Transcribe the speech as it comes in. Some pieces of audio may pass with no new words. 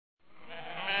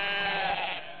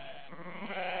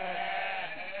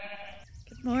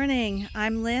morning,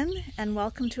 I'm Lynn and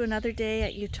welcome to another day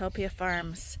at Ewetopia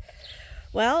Farms.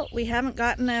 Well, we haven't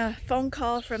gotten a phone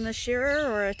call from the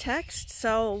shearer or a text,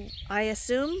 so I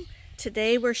assume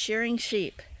today we're shearing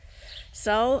sheep.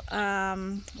 So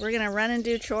we're gonna run and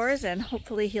do chores and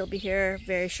hopefully he'll be here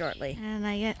very shortly. And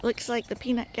it looks like the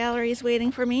peanut gallery is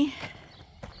waiting for me.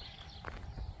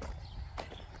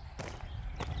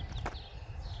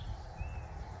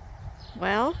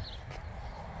 Well,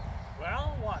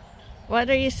 what? What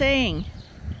are you saying?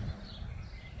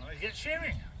 Well, get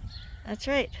shearing. That's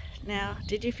right. Now,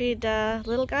 did you feed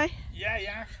little guy? Yeah, he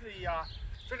actually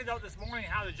figured out this morning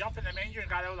how to jump in the manger and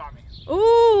got out on me.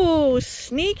 Ooh,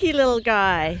 sneaky little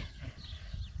guy.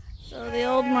 So the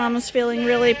old mom is feeling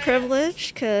really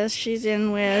privileged because she's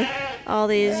in with all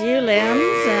these ewe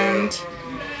lambs and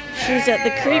she's at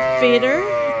the creep feeder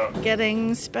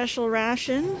getting special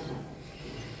ration.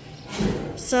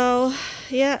 So,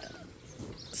 yeah,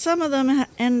 some of them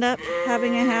end up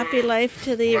having a happy life right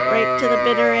to the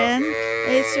bitter end.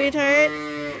 Hey, sweetheart.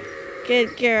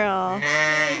 Good girl.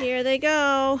 Here they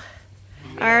go.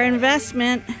 Our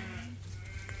investment.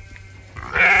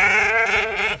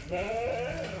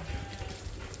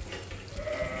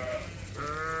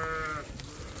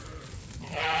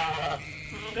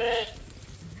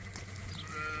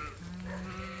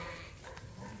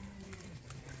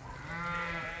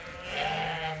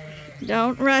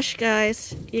 Don't rush,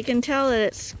 guys. You can tell that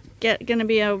it's going to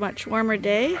be a much warmer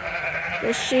day.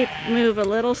 The sheep move a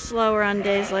little slower on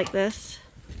days like this.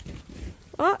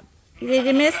 Oh, did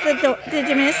you miss the door? Did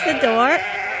you miss the door?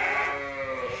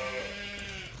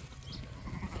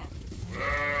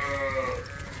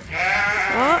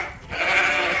 Oh.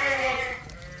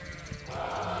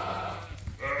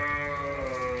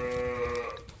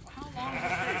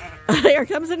 Here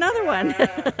comes another one.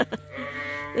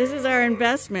 This is our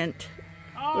investment.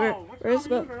 Oh, what's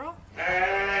wrong with you, girl?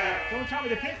 Don't tell me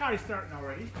the pink eye's starting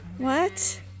already.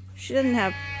 What? She doesn't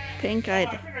have pink eye.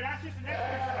 I figured that's just the next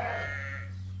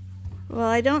one. Well,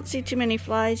 I don't see too many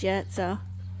flies yet, so.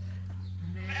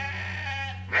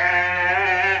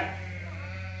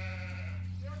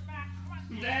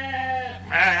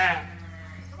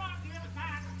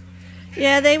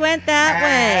 Yeah, they went that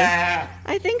way.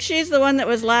 I think she's the one that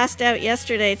was last out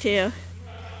yesterday, too.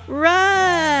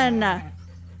 Run!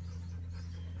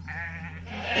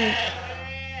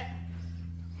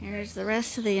 Here's the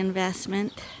rest of the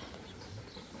investment.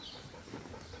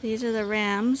 These are the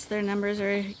rams. Their numbers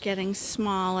are getting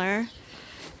smaller.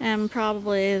 And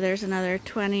probably there's another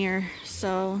 20 or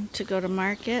so to go to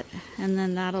market. And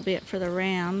then that'll be it for the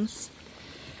rams.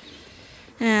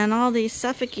 And all these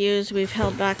Suffolk ewes we've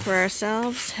held back for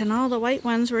ourselves. And all the white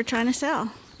ones we're trying to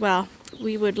sell. Well,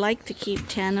 we would like to keep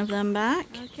 10 of them back.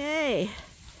 Okay,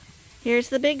 here's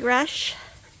the big rush.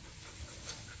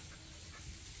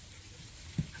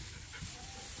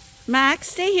 Max,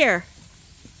 stay here.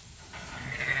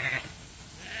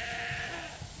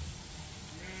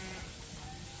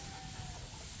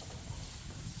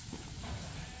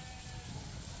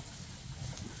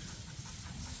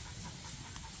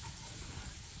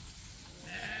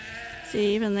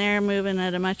 See, even they're moving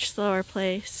at a much slower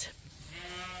pace.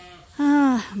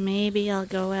 Maybe I'll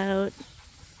go out.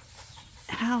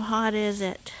 How hot is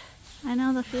it? I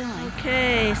know the feeling.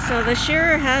 Okay, so the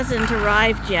shearer hasn't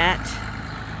arrived yet.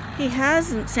 He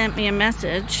hasn't sent me a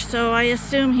message, so I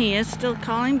assume he is still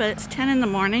calling, but it's 10 in the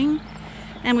morning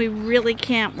and we really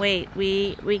can't wait.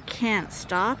 We can't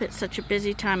stop. It's such a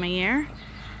busy time of year.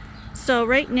 So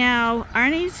right now,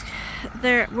 Arnie's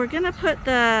there. We're gonna put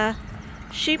the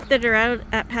sheep that are out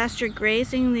at pasture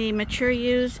grazing the mature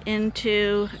ewes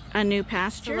into a new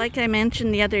pasture. So like I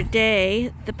mentioned the other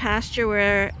day, the pasture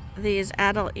where these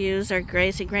adult ewes are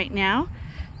grazing right now,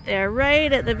 they're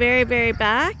right at the very, very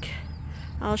back.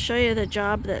 I'll show you the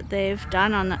job that they've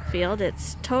done on that field.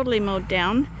 It's totally mowed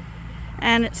down.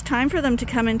 And it's time for them to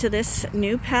come into this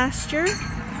new pasture.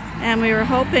 And we were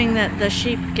hoping that the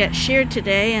sheep get sheared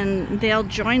today and they'll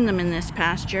join them in this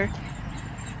pasture.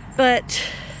 But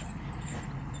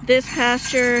this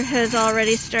pasture has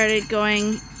already started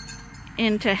going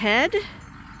into head,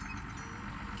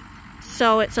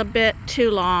 so it's a bit too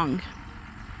long.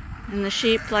 And the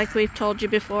sheep, like we've told you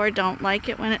before, don't like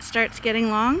it when it starts getting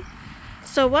long.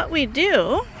 So what we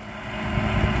do,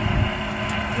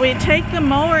 we take the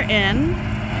mower in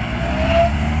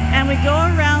and we go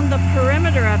around the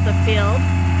perimeter of the field,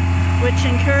 which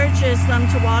encourages them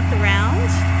to walk around.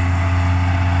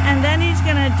 And then he's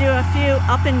going to do a few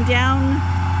up and down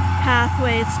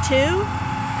pathways too,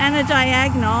 and a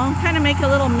diagonal, kind of make a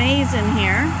little maze in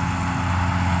here.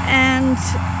 And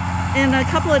in a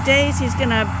couple of days he's going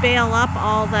to bale up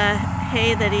all the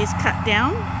hay that he's cut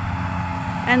down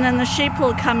and then the sheep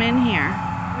will come in here.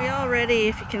 We already,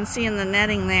 if you can see in the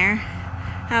netting there,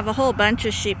 have a whole bunch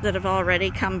of sheep that have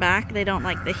already come back. They don't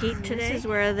like the heat today. This is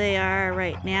where they are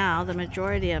right now, the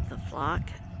majority of the flock.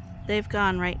 They've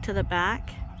gone right to the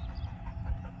back.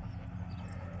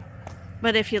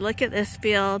 But if you look at this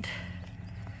field,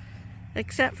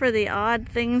 except for the odd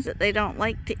things that they don't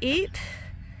like to eat,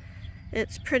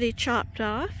 it's pretty chopped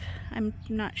off. I'm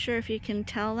not sure if you can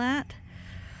tell that.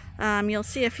 You'll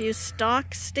see a few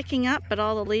stalks sticking up, but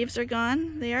all the leaves are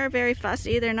gone. They are very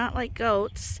fussy. They're not like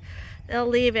goats. They'll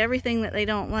leave everything that they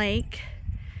don't like,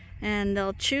 and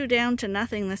they'll chew down to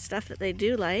nothing the stuff that they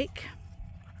do like.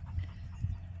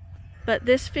 But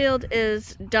this field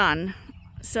is done,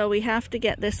 so we have to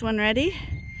get this one ready.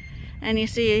 And you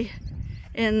see,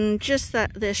 in just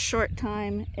this short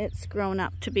time, it's grown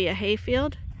up to be a hay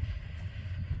field.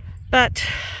 But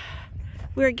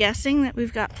we're guessing that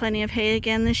we've got plenty of hay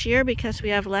again this year because we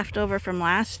have leftover from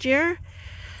last year.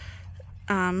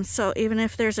 So even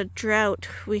if there's a drought,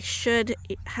 we should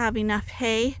have enough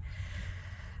hay.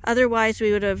 Otherwise,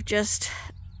 we would have just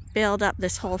baled up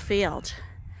this whole field.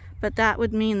 But that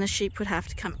would mean the sheep would have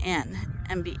to come in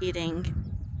and be eating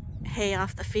hay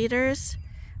off the feeders.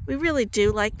 We really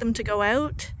do like them to go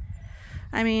out.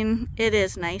 I mean, it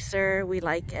is nicer. We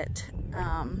like it.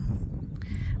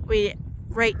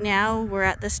 Right now, we're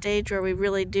at the stage where we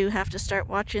really do have to start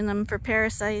watching them for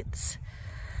parasites.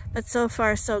 But so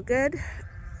far, so good.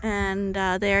 And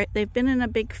they've been in a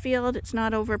big field. It's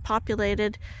not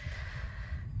overpopulated.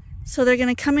 So they're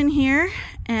going to come in here,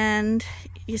 and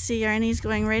you see Arnie's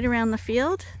going right around the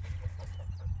field.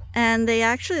 And they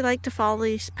actually like to follow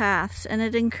these paths, and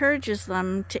it encourages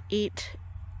them to eat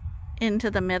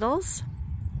into the middles.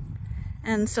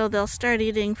 And so they'll start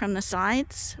eating from the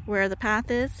sides where the path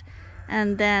is,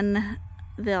 and then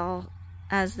they'll,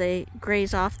 as they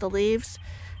graze off the leaves,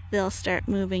 they'll start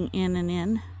moving in and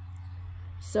in.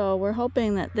 So we're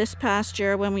hoping that this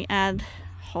pasture, when we add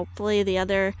hopefully the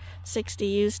other 60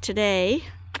 ewes today,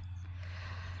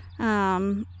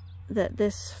 that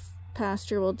this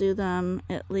pasture will do them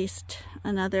at least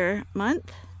another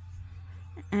month.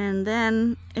 And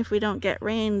then if we don't get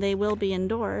rain, they will be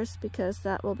indoors, because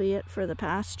that will be it for the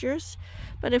pastures.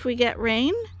 But if we get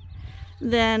rain,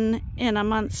 then in a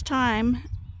month's time,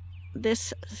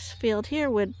 this field here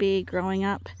would be growing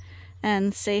up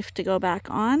and safe to go back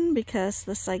on, because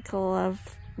the cycle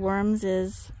of worms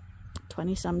is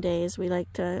 20-some days. We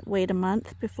like to wait a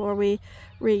month before we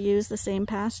reuse the same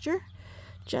pasture,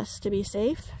 just to be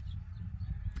safe.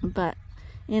 But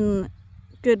in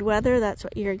good weather, that's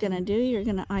what you're going to do. You're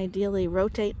going to ideally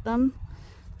rotate them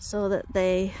so that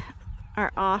they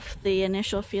are off the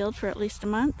initial field for at least a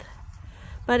month.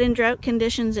 But in drought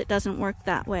conditions, it doesn't work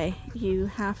that way. You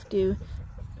have to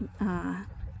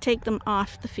take them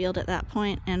off the field at that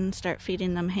point and start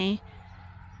feeding them hay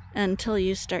until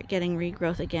you start getting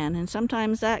regrowth again. And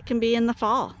sometimes that can be in the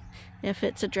fall if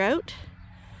it's a drought.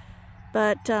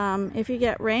 But if you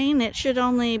get rain, it should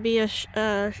only be a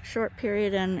short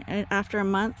period, and after a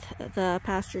month, the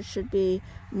pasture should be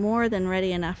more than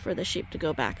ready enough for the sheep to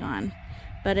go back on.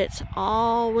 But it's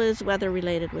always weather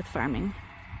related with farming.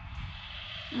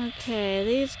 Okay,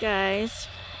 these guys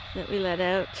that we let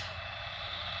out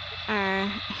are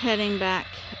heading back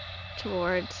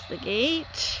towards the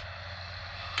gate.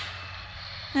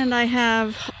 And I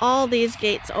have all these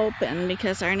gates open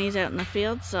because Arnie's out in the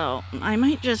field, so I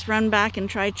might just run back and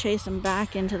try chase them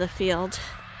back into the field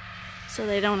so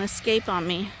they don't escape on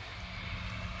me.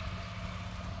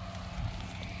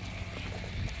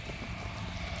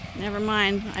 Never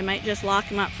mind, I might just lock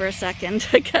them up for a second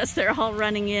because they're all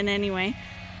running in anyway.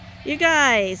 You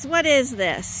guys, what is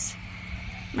this?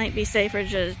 Might be safer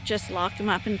to just lock them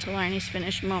up until Arnie's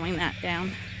finished mowing that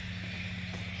down,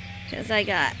 because I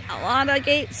got a lot of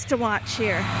gates to watch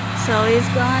here. So he's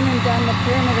gone and done the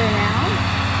perimeter now.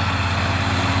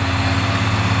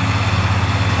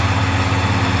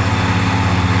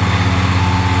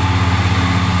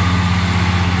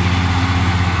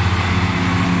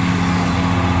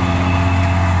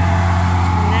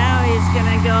 And now he's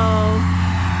gonna go,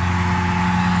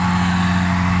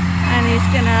 and he's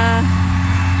gonna,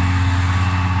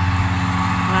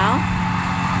 well,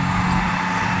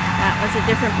 that was a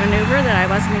different maneuver that I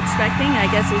wasn't expecting. I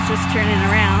guess he's just turning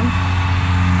around.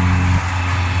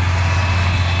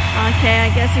 Okay,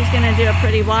 I guess he's going to do a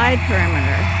pretty wide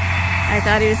perimeter. I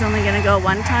thought he was only going to go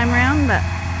one time around, but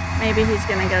maybe he's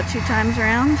going to go 2 times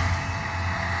around.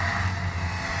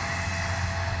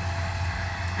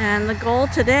 And the goal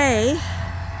today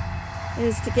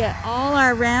is to get all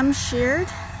our rams sheared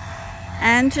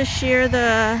and to shear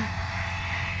the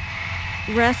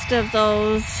rest of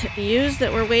those ewes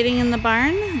that were waiting in the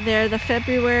barn. They're the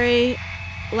February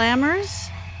lambers.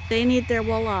 They need their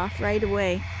wool off right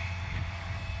away.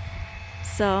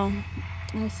 So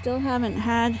I still haven't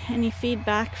had any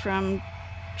feedback from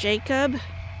Jacob,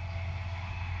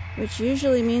 which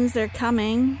usually means they're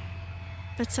coming,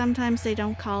 but sometimes they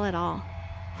don't call at all.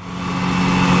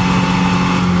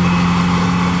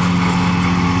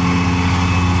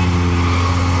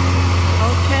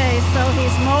 Okay, so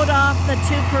he's mowed off the 2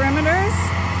 perimeters,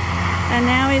 and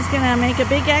now he's gonna make a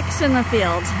big X in the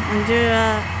field and do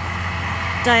a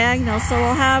diagonal. So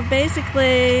we'll have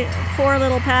basically 4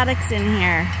 little paddocks in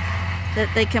here that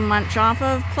they can munch off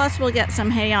of, plus we'll get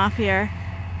some hay off here.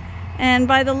 And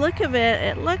by the look of it,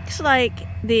 it looks like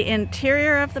the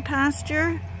interior of the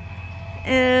pasture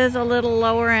is a little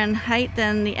lower in height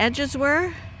than the edges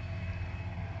were,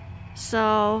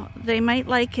 so they might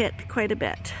like it quite a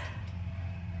bit.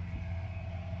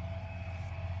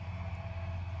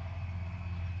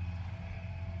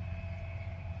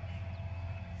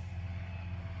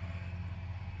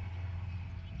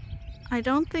 I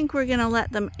don't think we're gonna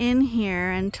let them in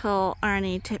here until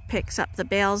Arnie picks up the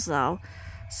bales though.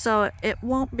 So it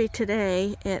won't be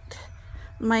today, it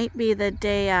might be the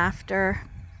day after,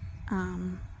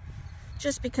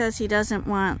 just because he doesn't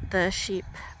want the sheep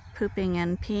pooping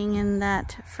and peeing in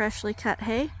that freshly cut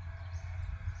hay.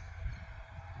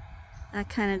 That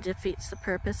kind of defeats the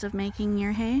purpose of making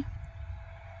your hay.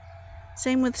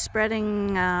 Same with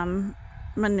spreading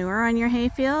manure on your hay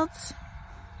fields.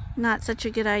 Not such a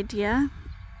good idea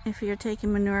if you're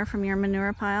taking manure from your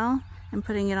manure pile and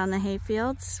putting it on the hay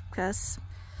fields, because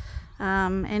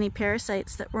any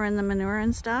parasites that were in the manure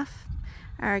and stuff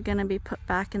are going to be put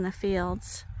back in the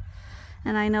fields.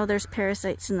 And I know there's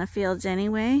parasites in the fields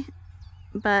anyway,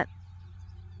 but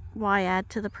why add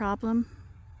to the problem?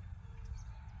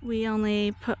 We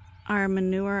only put our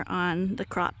manure on the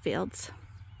crop fields.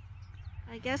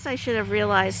 I guess I should have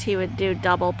realized he would do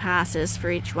double passes for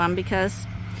each one, because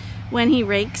when he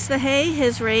rakes the hay,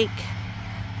 his rake,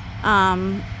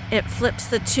 it flips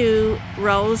the 2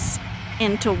 rows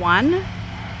into one,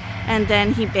 and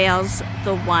then he bales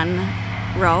the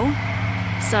 1 row.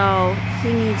 So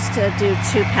he needs to do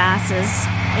 2 passes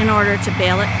in order to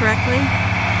bale it correctly.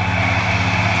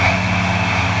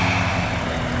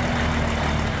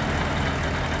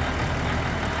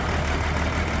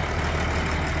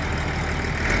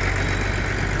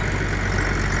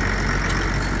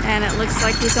 And it looks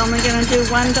like he's only going to do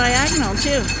 1 diagonal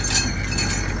too.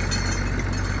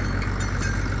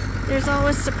 There's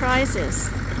always surprises.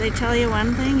 They tell you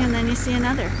one thing and then you see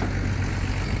another.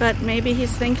 But maybe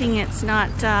he's thinking it's not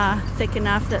thick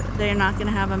enough that they're not going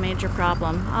to have a major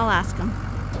problem. I'll ask him.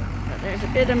 But there's a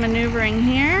bit of maneuvering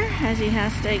here as he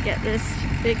has to get this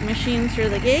big machine through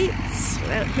the gates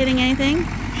without hitting anything.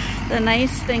 The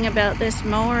nice thing about this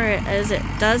mower is it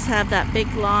does have that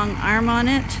big long arm on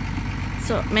it,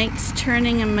 so it makes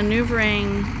turning and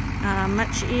maneuvering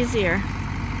much easier.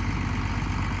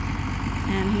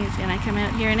 And he's gonna come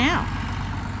out here now.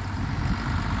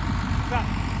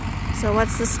 So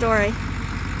what's the story?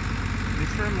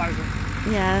 It's fertilizer.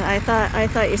 Yeah, I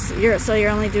thought you're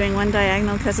only doing 1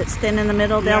 diagonal because it's thin in the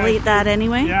middle. They'll eat that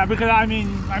anyway. Yeah, because I mean,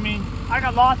 I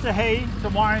got lots of hay, so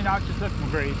why not just let them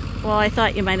graze? Well, I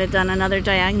thought you might have done another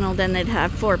diagonal, then they'd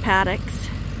have 4 paddocks.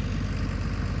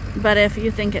 But if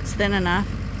you think it's thin enough,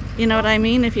 you know what I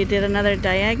mean? If you did another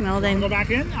diagonal, then... Go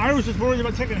back in? I was just worried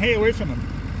about taking hay away from them.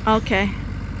 Okay.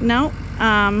 No.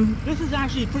 This is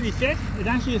actually pretty thick. It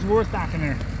actually is worse back in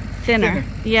there. Thinner.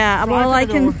 Yeah. So well,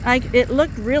 it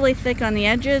looked really thick on the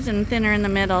edges and thinner in the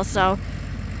middle, so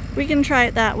we can try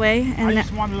it that way. And I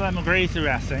just wanted to let them graze the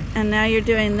rest, eh? And now you're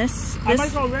doing this. I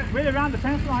might go right around the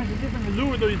fence lines and see if I can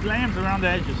lure those lambs around the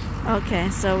edges. Okay,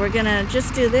 so we're gonna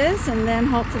just do this, and then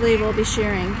hopefully we'll be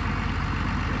shearing.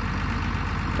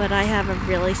 But I have a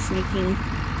really sneaking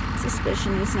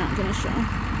suspicion he's not gonna show.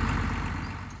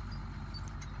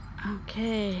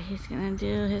 Okay, he's gonna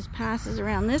do his passes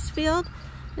around this field.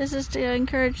 This is to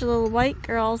encourage the little white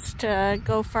girls to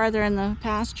go farther in the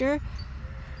pasture,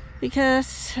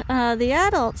 because the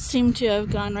adults seem to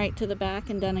have gone right to the back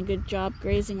and done a good job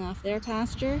grazing off their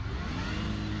pasture.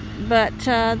 But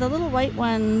the little white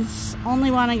ones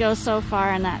only want to go so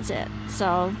far, and that's it.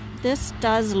 So this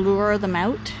does lure them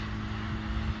out.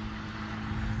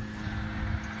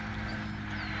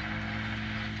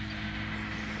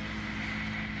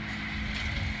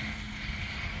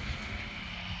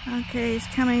 Okay, he's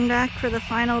coming back for the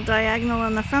final diagonal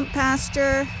in the front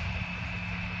pasture.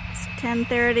 It's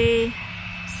 10:30,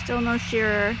 still no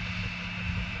shearer.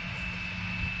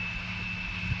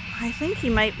 I think he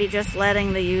might be just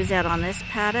letting the ewes out on this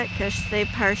paddock because they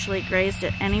partially grazed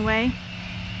it anyway.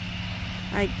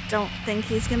 I don't think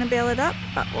he's going to bale it up,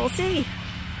 but we'll see.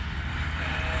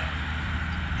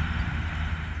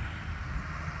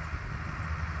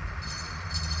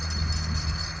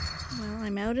 Well,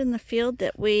 I'm out in the field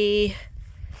that we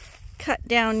cut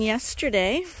down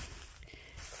yesterday,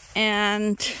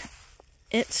 and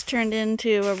it's turned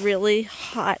into a really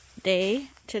hot day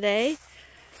today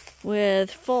with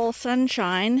full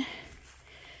sunshine.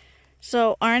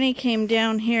 So Arnie came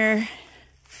down here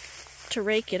to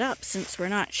rake it up since we're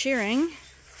not shearing,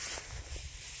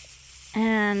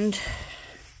 and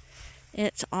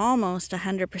it's almost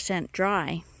 100%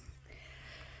 dry,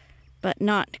 but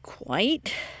not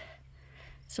quite.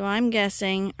 So I'm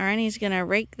guessing Arnie's gonna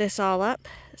rake this all up,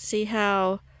 see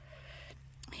how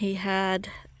he had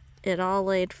it all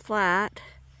laid flat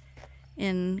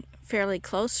in fairly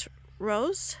close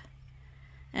rows,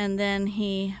 and then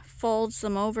he folds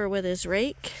them over with his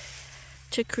rake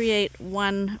to create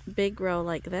one big row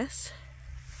like this.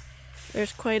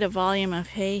 There's quite a volume of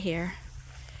hay here.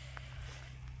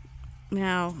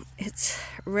 Now, it's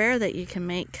rare that you can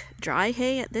make dry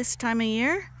hay at this time of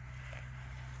year,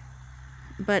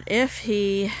 but if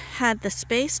he had the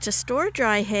space to store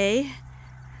dry hay,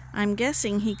 I'm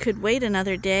guessing he could wait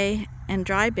another day and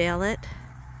dry bale it.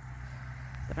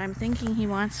 But I'm thinking he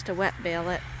wants to wet bale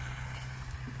it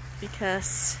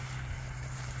because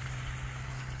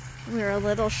we're a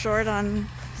little short on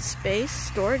space,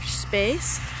 storage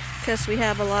space, because we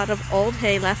have a lot of old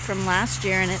hay left from last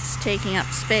year and it's taking up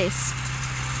space.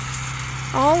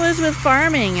 Always with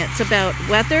farming, it's about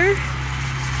weather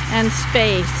and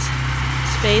space.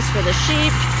 Space for the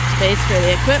sheep, space for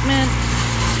the equipment,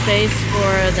 space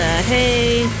for the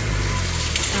hay.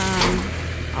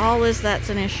 Always that's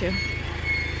an issue.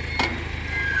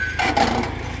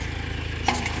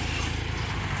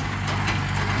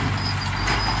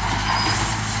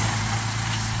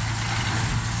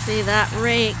 See that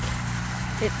rake,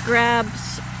 it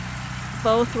grabs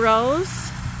both rows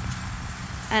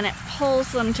and it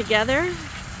pulls them together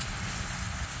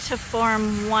to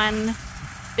form one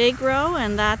big row,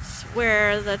 and that's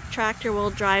where the tractor will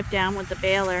drive down with the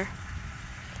baler.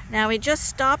 Now we just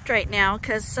stopped right now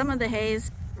because some of the hay is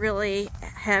really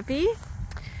heavy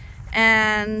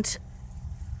and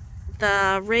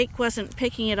the rake wasn't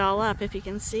picking it all up. If you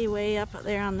can see way up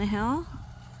there on the hill,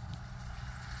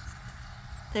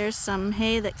 there's some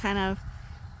hay that kind of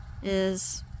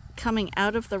is coming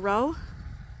out of the row.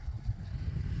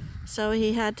 So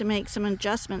he had to make some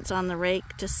adjustments on the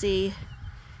rake to see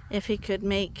if he could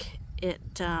make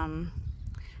it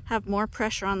have more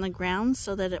pressure on the ground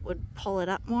so that it would pull it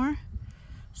up more.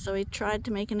 So he tried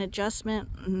to make an adjustment,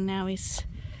 and now he's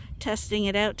testing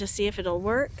it out to see if it'll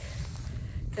work.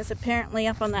 Because apparently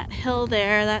up on that hill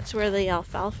there, that's where the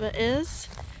alfalfa is,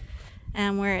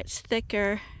 and where it's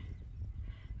thicker,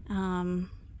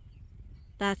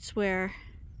 that's where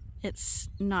it's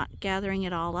not gathering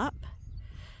it all up.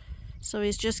 So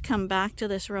he's just come back to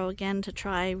this row again to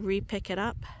try re-pick it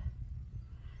up.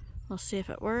 We'll see if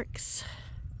it works.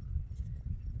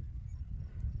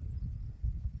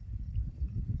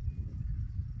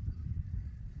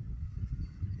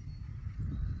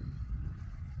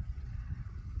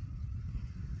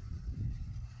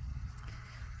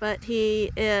 But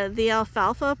the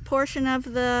alfalfa portion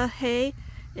of the hay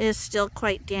is still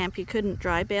quite damp. You couldn't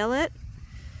dry bale it.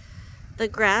 The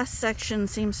grass section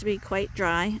seems to be quite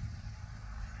dry.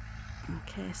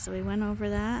 Okay, so we went over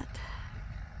that,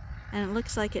 and it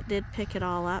looks like it did pick it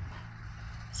all up.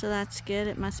 So that's good.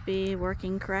 It must be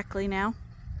working correctly now.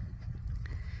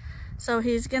 So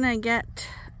he's gonna get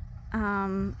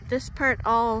this part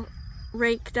all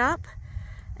raked up,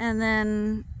 and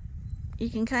then you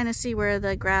can kind of see where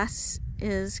the grass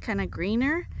is kind of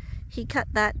greener. He cut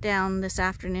that down this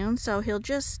afternoon, so he'll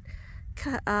just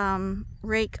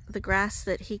rake the grass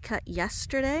that he cut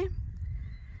yesterday.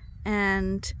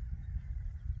 And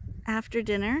after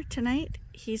dinner tonight,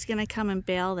 he's gonna come and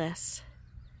bale this.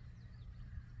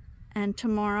 And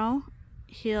tomorrow,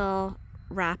 he'll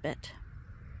wrap it.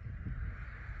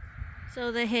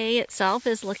 So the hay itself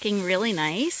is looking really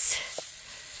nice.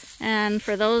 And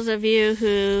for those of you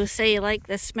who say you like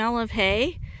the smell of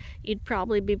hay, you'd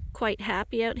probably be quite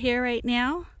happy out here right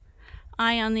now.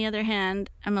 I, on the other hand,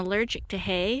 am allergic to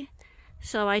hay,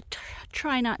 so I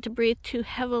try not to breathe too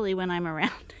heavily when I'm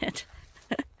around it.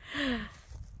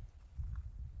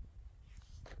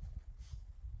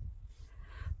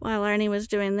 While Arnie was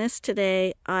doing this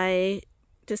today, I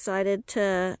decided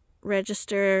to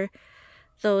register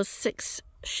those 6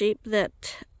 sheep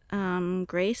that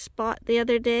Grace bought the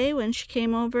other day when she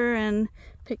came over and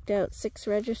Picked out 6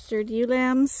 registered ewe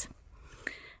lambs.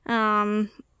 I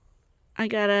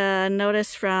got a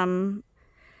notice from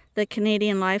the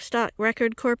Canadian Livestock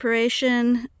Record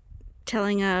Corporation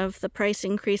telling of the price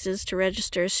increases to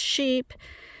register sheep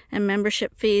and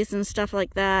membership fees and stuff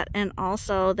like that. And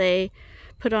also they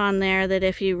put on there that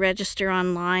if you register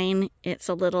online, it's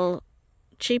a little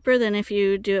cheaper than if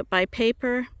you do it by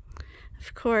paper.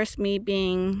 Of course, me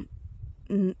being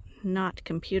not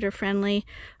computer friendly,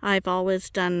 I've always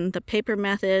done the paper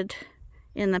method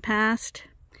in the past.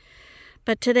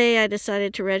 But today I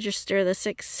decided to register the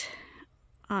 6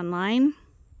 online.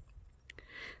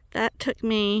 That took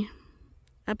me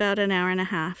about an hour and a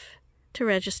half to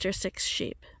register 6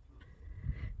 sheep.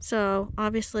 So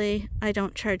obviously I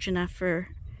don't charge enough for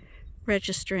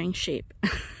registering sheep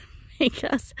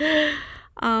because,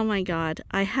 oh my God,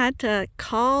 I had to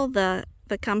call the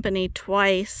company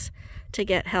twice to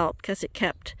get help because it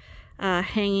kept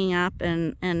hanging up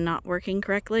and not working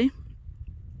correctly.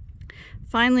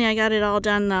 Finally, I got it all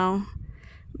done though,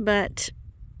 but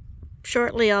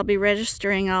shortly I'll be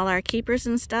registering all our keepers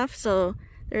and stuff, so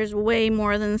there's way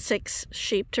more than 6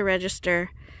 sheep to register.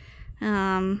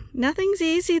 Nothing's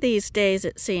easy these days,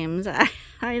 it seems.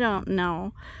 I don't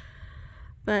know.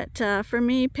 But for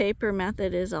me, paper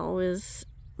method is always,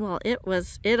 well,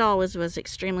 it always was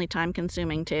extremely time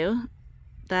consuming too.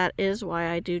 That is why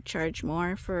I do charge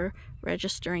more for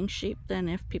registering sheep than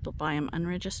if people buy them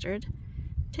unregistered.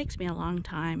 It takes me a long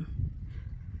time.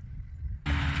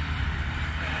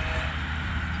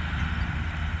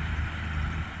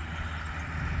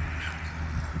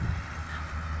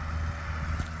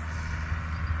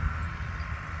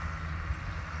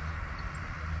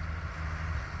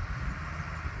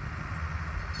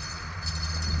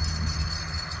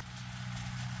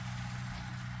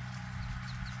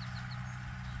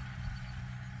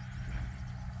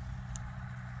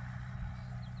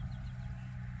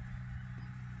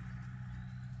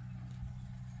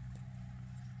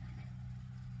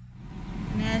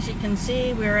 As you can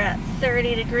see, we're at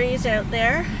 30 degrees out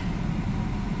there.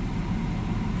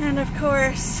 And of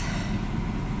course,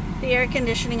 the air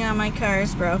conditioning on my car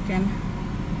is broken.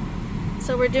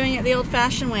 So we're doing it the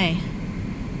old-fashioned way.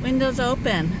 Windows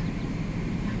open.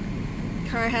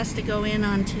 Car has to go in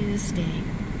on Tuesday.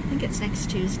 I think it's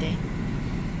next Tuesday.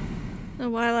 So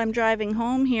while I'm driving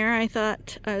home here, I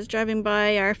thought I was driving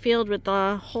by our field with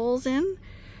the holes in,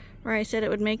 where I said it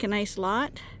would make a nice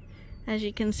lot. As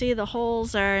you can see, the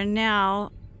holes are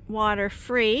now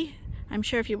water-free. I'm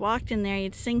sure if you walked in there,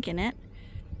 you'd sink in it.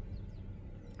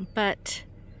 But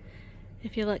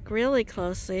if you look really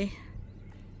closely,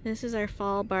 this is our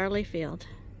fall barley field.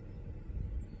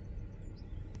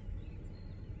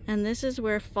 And this is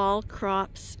where fall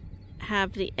crops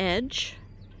have the edge,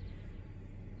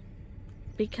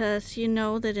 because you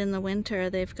know that in the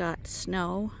winter they've got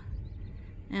snow,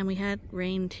 and we had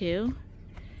rain too.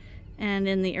 And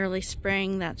in the early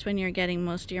spring, that's when you're getting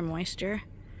most of your moisture.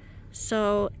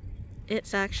 So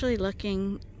it's actually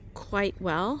looking quite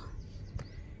well,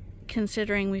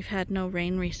 considering we've had no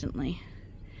rain recently.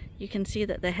 You can see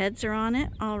that the heads are on it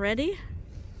already.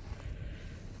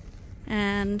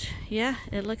 And yeah,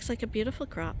 it looks like a beautiful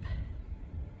crop.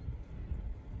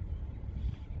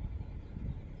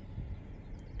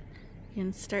 You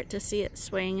can start to see it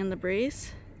swaying in the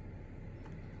breeze.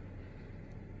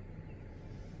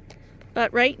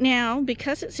 But right now,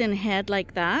 because it's in head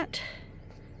like that,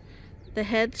 the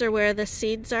heads are where the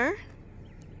seeds are.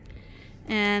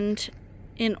 And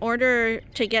in order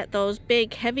to get those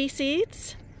big, heavy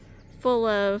seeds full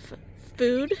of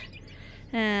food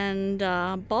and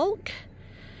bulk,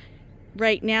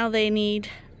 right now they need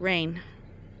rain.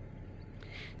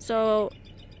 So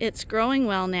it's growing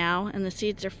well now and the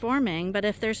seeds are forming, but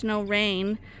if there's no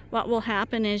rain, what will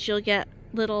happen is you'll get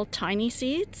little tiny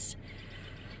seeds.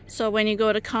 So when you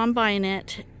go to combine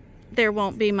it, there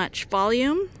won't be much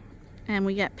volume, and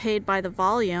we get paid by the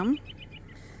volume.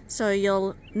 So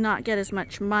you'll not get as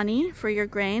much money for your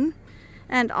grain.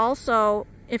 And also,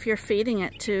 if you're feeding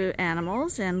it to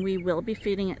animals, and we will be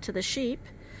feeding it to the sheep,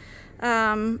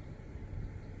 you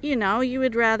know, you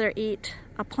would rather eat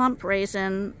a plump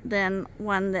raisin than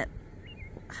one that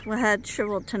had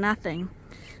shriveled to nothing.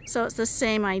 So it's the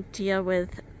same idea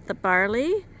with the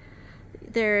barley.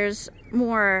 There's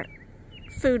more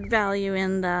food value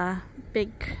in the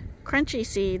big crunchy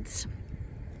seeds.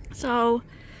 So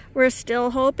we're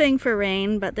still hoping for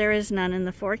rain, but there is none in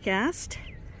the forecast.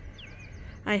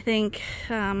 I think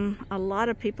a lot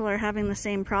of people are having the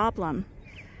same problem.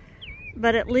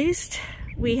 But at least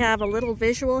we have a little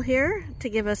visual here to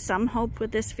give us some hope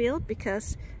with this field,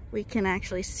 because we can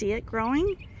actually see it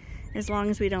growing. As long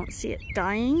as we don't see it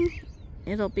dying,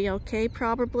 it'll be okay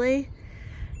probably.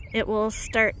 It will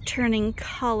start turning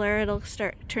color. It'll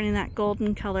start turning that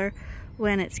golden color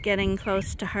when it's getting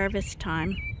close to harvest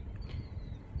time.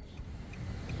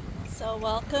 So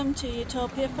welcome to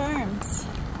Ewetopia Farms.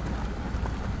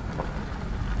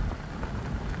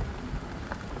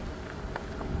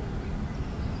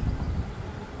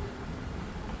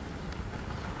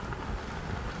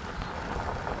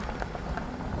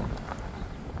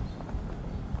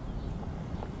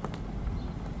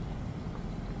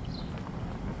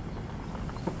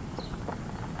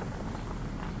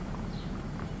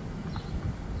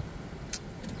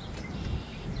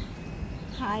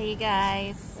 Hi you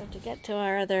guys. So to get to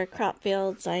our other crop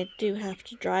fields, I do have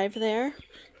to drive there.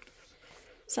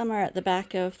 Some are at the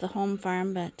back of the home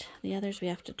farm, but the others we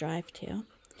have to drive to.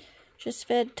 Just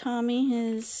fed Tommy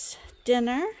his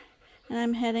dinner, and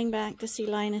I'm heading back to see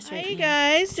Linus right now. Hi you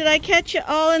guys, did I catch you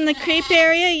all in the creep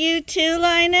area? You too,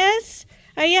 Linus?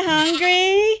 Are you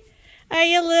hungry? Are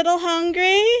you a little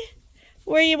hungry?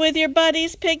 Were you with your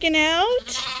buddies picking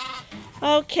out?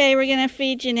 Okay, we're gonna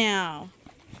feed you now.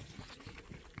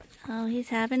 Oh, he's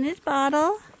having his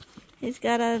bottle. He's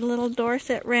got a little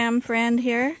Dorset ram friend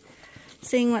here,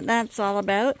 seeing what that's all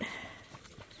about.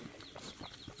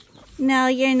 No,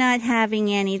 you're not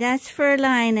having any. That's for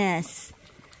Linus.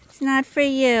 It's not for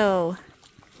you.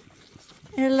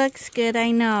 It looks good,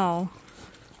 I know.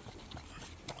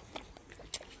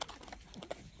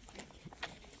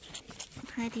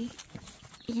 Buddy,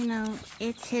 you know,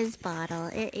 it's his bottle.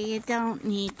 You don't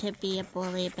need to be a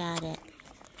bully about it.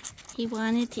 He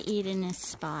wanted to eat in his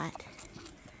spot.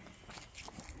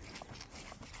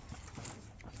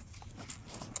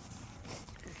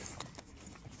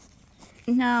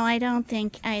 No, I don't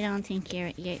think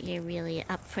you're really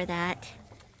up for that.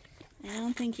 I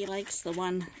don't think he likes the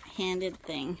one-handed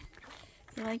thing.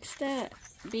 He likes to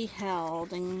be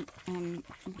held and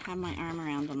have my arm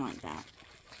around him like that.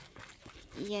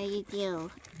 Yeah, you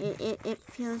do. It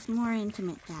feels more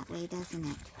intimate that way, doesn't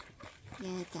it?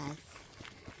 Yeah, it does.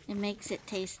 It makes it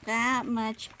taste that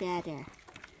much better.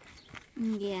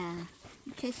 Yeah,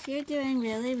 because you're doing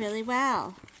really, really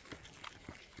well.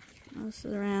 Most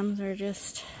of the rams are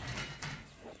just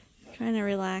trying to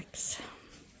relax.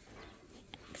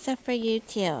 Except for you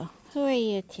two. Who are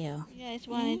you two? You guys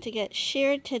wanted to get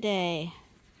sheared today.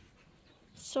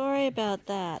 Sorry about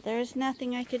that. There's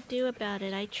nothing I could do about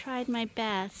it. I tried my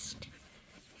best.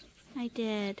 I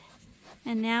did.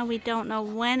 And now we don't know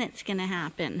when it's going to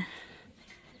happen.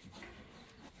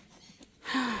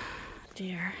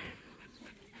 Dear.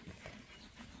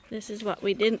 This is what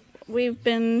we didn't. We've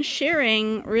been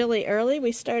shearing really early.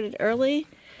 We started early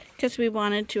because we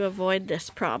wanted to avoid this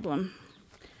problem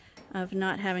of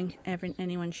not having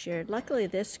anyone sheared. Luckily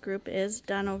this group is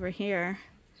done over here,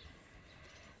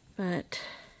 but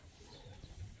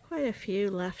quite a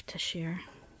few left to shear.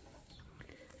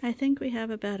 I think we have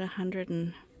about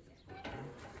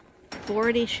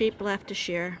 140 sheep left to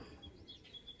shear.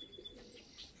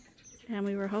 And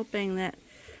we were hoping that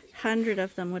 100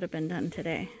 of them would have been done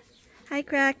today. Hi,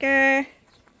 Cracker.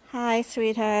 Hi,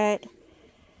 sweetheart.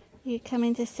 You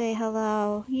coming to say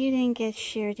hello? You didn't get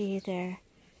sheared either.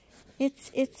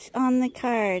 It's on the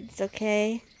cards,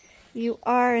 okay? You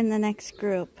are in the next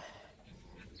group.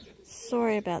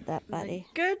 Sorry about that, buddy.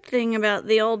 The good thing about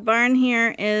the old barn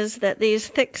here is that these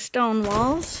thick stone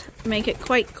walls make it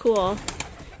quite cool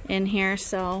in here,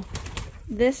 so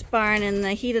this barn in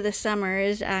the heat of the summer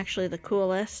is actually the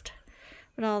coolest.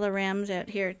 But all the rams out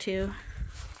here too.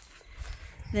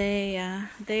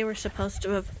 They were supposed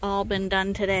to have all been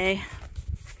done today.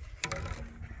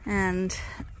 And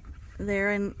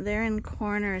they're in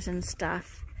corners and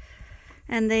stuff.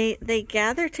 And they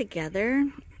gather together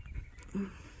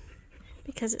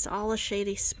because it's all a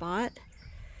shady spot.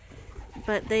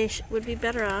 But they would be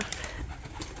better off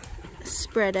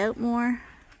spread out more.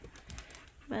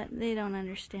 But they don't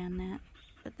understand that.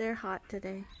 But they're hot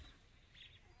today.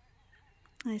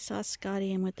 I saw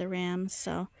Scotty in with the rams,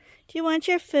 so. Do you want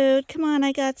your food? Come on,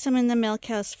 I got some in the milk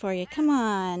house for you. Come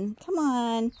on, come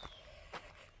on.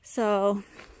 So,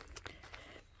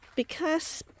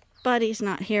 because Buddy's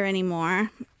not here anymore,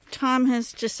 Tom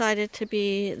has decided to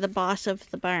be the boss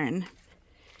of the barn.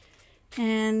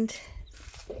 And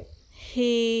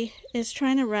he is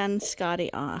trying to run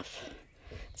Scotty off.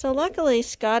 So luckily,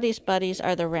 Scotty's buddies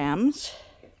are the rams.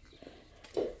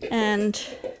 And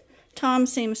Tom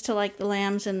seems to like the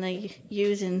lambs and the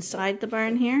ewes inside the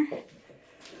barn here.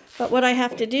 But what I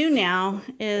have to do now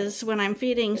is when I'm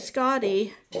feeding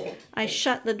Scotty, I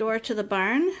shut the door to the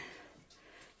barn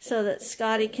so that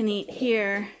Scotty can eat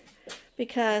here,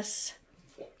 because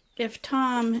if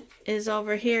Tom is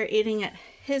over here eating at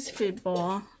his food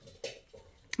bowl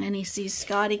and he sees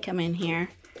Scotty come in here,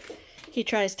 he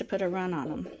tries to put a run on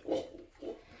him.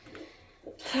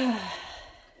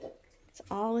 It's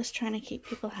always trying to keep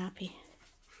people happy.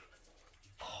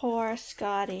 Poor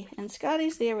Scotty. And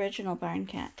Scotty's the original barn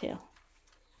cat too.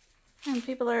 And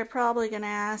people are probably going to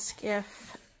ask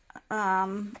if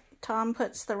Tom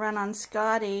puts the run on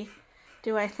Scotty,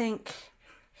 do I think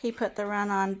he put the run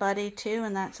on Buddy too,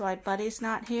 and that's why Buddy's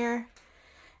not here?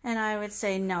 And I would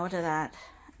say no to that,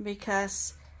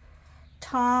 because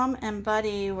Tom and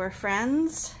Buddy were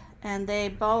friends, and they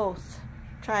both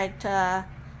tried to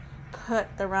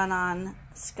put the run on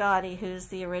Scotty, who's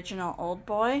the original old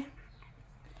boy.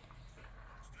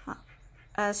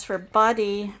 As for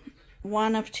Buddy,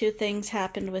 one of two things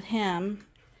happened with him.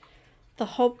 The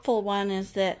hopeful one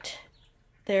is that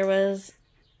there was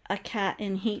a cat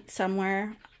in heat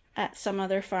somewhere at some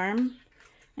other farm,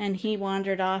 and he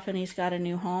wandered off and he's got a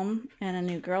new home and a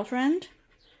new girlfriend.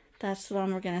 That's the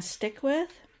one we're going to stick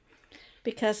with,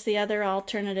 because the other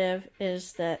alternative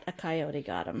is that a coyote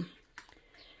got him.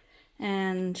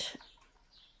 And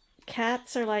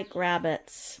cats are like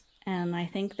rabbits, and I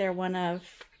think they're one of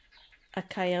a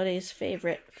coyote's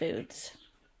favorite foods.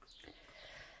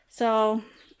 So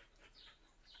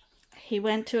he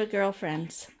went to a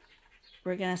girlfriend's.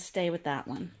 We're going to stay with that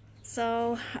one.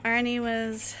 So Arnie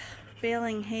was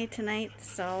baling hay tonight,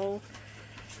 so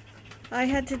I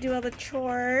had to do all the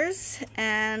chores,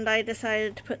 and I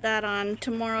decided to put that on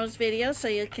tomorrow's video so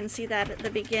you can see that at the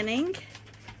beginning.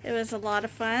 It was a lot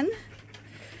of fun.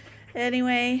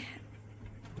 Anyway,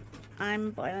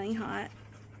 I'm boiling hot,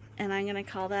 and I'm going to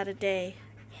call that a day.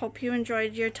 Hope you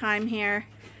enjoyed your time here.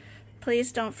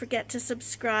 Please don't forget to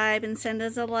subscribe and send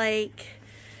us a like.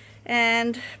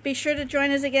 And be sure to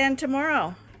join us again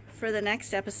tomorrow for the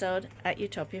next episode at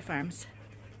Ewetopia Farms.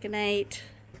 Good night.